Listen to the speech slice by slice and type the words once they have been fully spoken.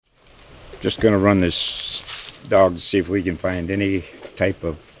Just going to run this dog to see if we can find any type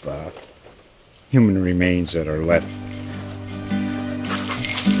of human remains that are left.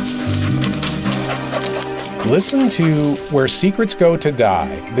 Listen to Where Secrets Go to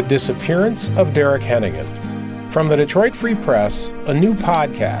Die, The Disappearance of Derek Hennigan. From the Detroit Free Press, a new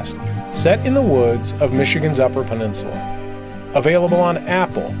podcast set in the woods of Michigan's Upper Peninsula. Available on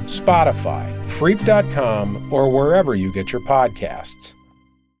Apple, Spotify, Freep.com, or wherever you get your podcasts.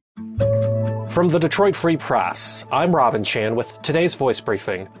 From the Detroit Free Press, I'm Robin Chan with today's voice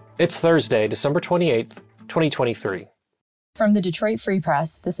briefing. It's Thursday, December 28th, 2023. From the Detroit Free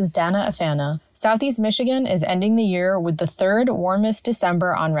Press, this is Dana Afana. Southeast Michigan is ending the year with the third warmest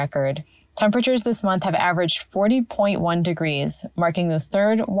December on record. Temperatures this month have averaged 40.1 degrees, marking the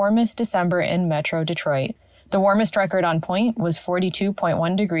third warmest December in Metro Detroit. The warmest record on point was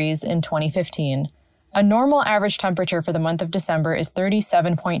 42.1 degrees in 2015. A normal average temperature for the month of December is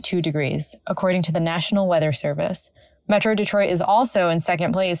 37.2 degrees, according to the National Weather Service. Metro Detroit is also in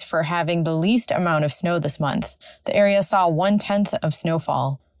second place for having the least amount of snow this month. The area saw 1/10 of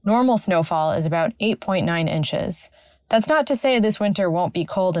snowfall. Normal snowfall is about 8.9 inches. That's not to say this winter won't be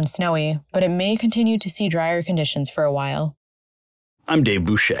cold and snowy, but it may continue to see drier conditions for a while. I'm Dave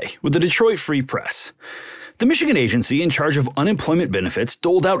Boucher with the Detroit Free Press. The Michigan agency in charge of unemployment benefits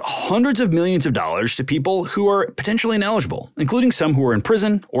doled out hundreds of millions of dollars to people who are potentially ineligible, including some who are in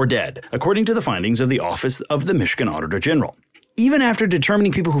prison or dead, according to the findings of the Office of the Michigan Auditor General. Even after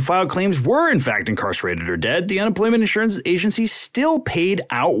determining people who filed claims were in fact incarcerated or dead, the Unemployment Insurance Agency still paid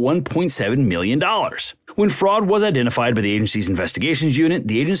out $1.7 million. When fraud was identified by the agency's investigations unit,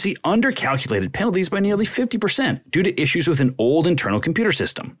 the agency undercalculated penalties by nearly 50% due to issues with an old internal computer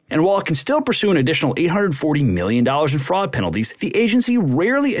system. And while it can still pursue an additional $840 million in fraud penalties, the agency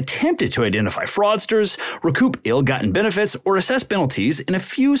rarely attempted to identify fraudsters, recoup ill-gotten benefits, or assess penalties in a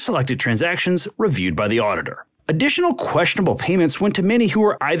few selected transactions reviewed by the auditor. Additional questionable payments went to many who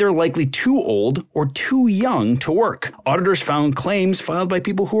were either likely too old or too young to work. Auditors found claims filed by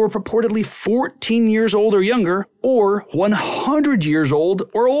people who were purportedly 14 years old or younger, or 100 years old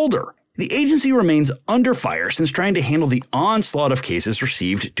or older. The agency remains under fire since trying to handle the onslaught of cases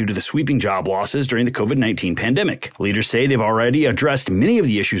received due to the sweeping job losses during the COVID-19 pandemic. Leaders say they've already addressed many of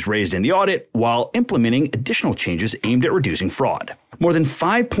the issues raised in the audit while implementing additional changes aimed at reducing fraud. More than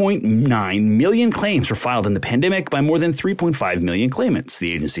 5.9 million claims were filed in the pandemic by more than 3.5 million claimants,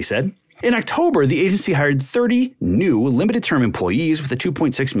 the agency said. In October, the agency hired 30 new limited-term employees with a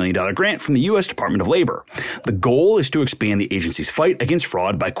 $2.6 million grant from the U.S. Department of Labor. The goal is to expand the agency's fight against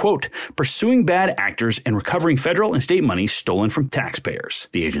fraud by, quote, pursuing bad actors and recovering federal and state money stolen from taxpayers,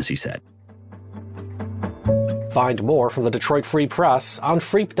 the agency said. Find more from the Detroit Free Press on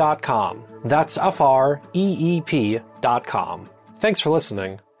Freep.com. That's Freep.com. Thanks for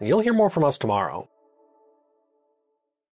listening, and you'll hear more from us tomorrow.